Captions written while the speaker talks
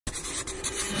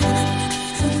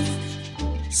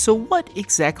So what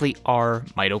exactly are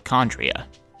mitochondria?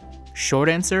 Short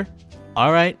answer?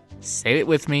 Alright, say it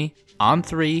with me. On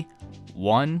 3.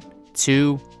 1,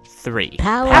 2, 3.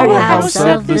 Powerhouse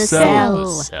of the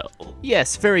cell.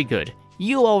 Yes, very good.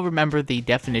 You all remember the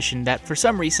definition that for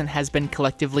some reason has been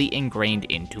collectively ingrained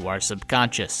into our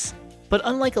subconscious. But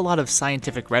unlike a lot of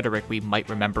scientific rhetoric we might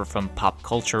remember from pop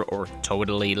culture or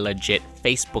totally legit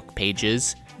Facebook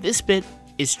pages, this bit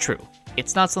is true.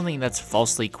 It's not something that's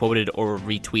falsely quoted or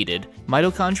retweeted.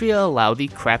 Mitochondria allow the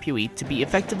crap you eat to be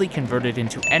effectively converted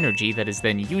into energy that is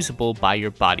then usable by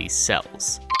your body's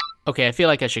cells. Okay, I feel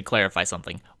like I should clarify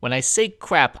something. When I say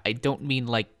crap, I don't mean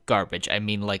like garbage, I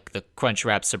mean like the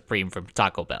Crunchwrap Supreme from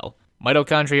Taco Bell.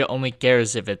 Mitochondria only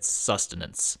cares if it's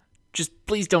sustenance. Just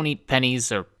please don't eat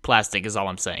pennies or plastic is all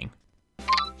I'm saying.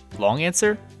 Long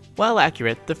answer? While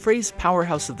accurate, the phrase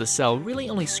powerhouse of the cell really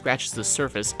only scratches the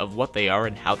surface of what they are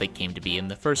and how they came to be in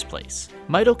the first place.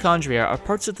 Mitochondria are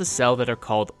parts of the cell that are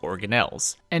called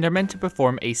organelles, and are meant to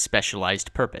perform a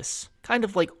specialized purpose. Kind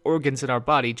of like organs in our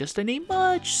body, just on a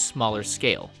much smaller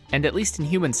scale. And at least in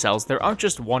human cells, there aren't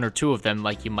just one or two of them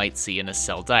like you might see in a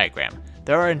cell diagram.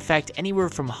 There are in fact anywhere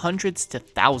from hundreds to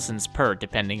thousands per,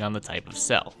 depending on the type of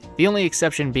cell. The only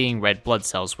exception being red blood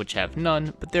cells, which have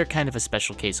none, but they're kind of a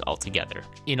special case altogether.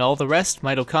 In all the rest,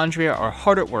 mitochondria are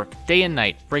hard at work day and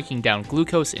night, breaking down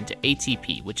glucose into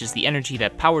ATP, which is the energy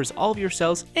that powers all of your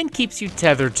cells and keeps you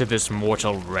tethered to this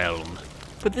mortal realm.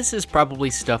 But this is probably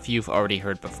stuff you've already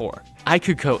heard before. I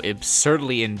could go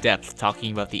absurdly in depth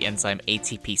talking about the enzyme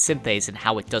ATP synthase and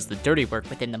how it does the dirty work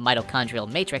within the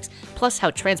mitochondrial matrix, plus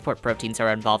how transport proteins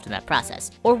are involved in that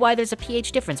process, or why there's a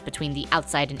pH difference between the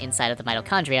outside and inside of the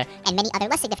mitochondria, and many other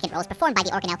less significant roles performed by the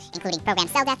organelle, including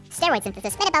programmed cell death, steroid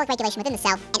synthesis, metabolic regulation within the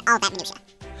cell, and all that minutia.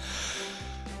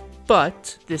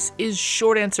 But this is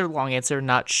short answer, long answer,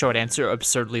 not short answer,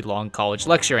 absurdly long college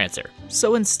lecture answer.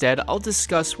 So instead, I'll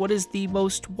discuss what is the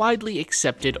most widely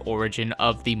accepted origin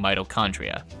of the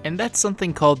mitochondria, and that's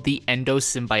something called the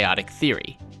Endosymbiotic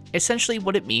Theory. Essentially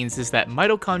what it means is that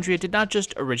mitochondria did not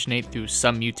just originate through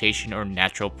some mutation or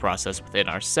natural process within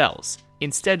our cells.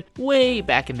 Instead, way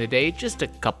back in the day, just a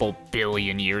couple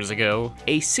billion years ago,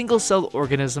 a single-cell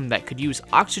organism that could use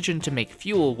oxygen to make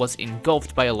fuel was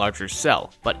engulfed by a larger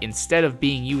cell, but instead of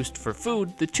being used for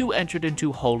food, the two entered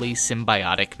into wholly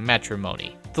symbiotic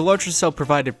matrimony. The larger cell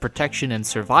provided protection and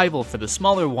survival for the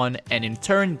smaller one, and in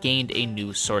turn gained a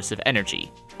new source of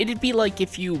energy. It'd be like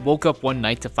if you woke up one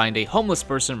night to find a homeless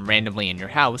person randomly in your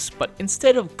house, but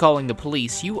instead of calling the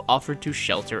police, you offered to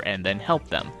shelter and then help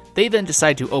them. They then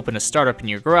decide to open a startup in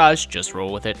your garage, just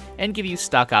roll with it, and give you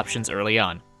stock options early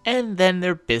on. And then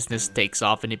their business takes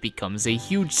off and it becomes a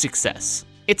huge success.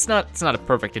 It's not a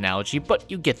perfect analogy, but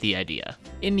you get the idea.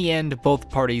 In the end, both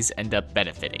parties end up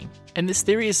benefiting. And this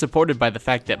theory is supported by the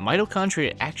fact that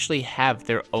mitochondria actually have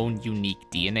their own unique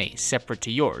DNA, separate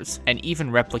to yours, and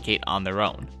even replicate on their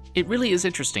own. It really is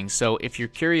interesting, so if you're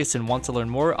curious and want to learn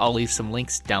more, I'll leave some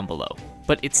links down below.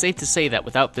 But it's safe to say that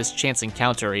without this chance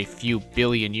encounter a few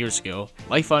billion years ago,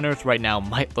 life on Earth right now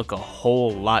might look a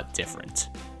whole lot different.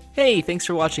 Hey, thanks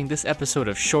for watching this episode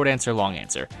of Short Answer Long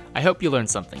Answer. I hope you learned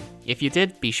something. If you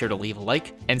did, be sure to leave a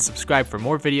like and subscribe for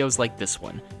more videos like this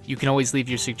one. You can always leave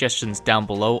your suggestions down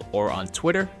below or on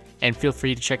Twitter, and feel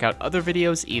free to check out other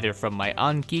videos either from my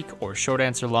On Geek or Short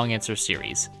Answer Long Answer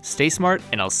series. Stay smart,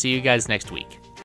 and I'll see you guys next week.